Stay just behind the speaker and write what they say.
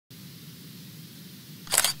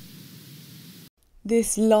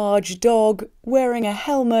This large dog, wearing a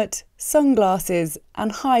helmet, sunglasses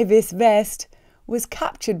and high-vis vest, was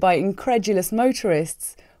captured by incredulous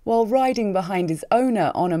motorists while riding behind his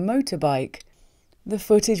owner on a motorbike. The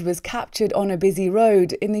footage was captured on a busy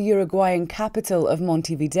road in the Uruguayan capital of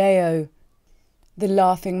Montevideo. The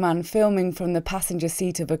laughing man filming from the passenger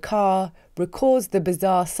seat of a car records the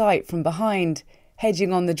bizarre sight from behind,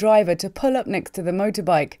 hedging on the driver to pull up next to the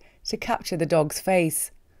motorbike to capture the dog's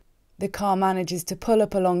face. The car manages to pull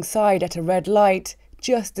up alongside at a red light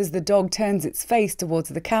just as the dog turns its face towards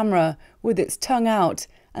the camera with its tongue out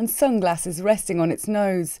and sunglasses resting on its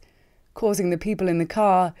nose, causing the people in the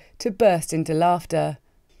car to burst into laughter.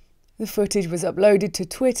 The footage was uploaded to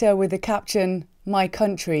Twitter with the caption, "My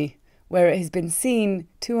country," where it has been seen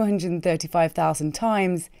 235,000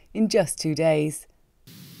 times in just 2 days.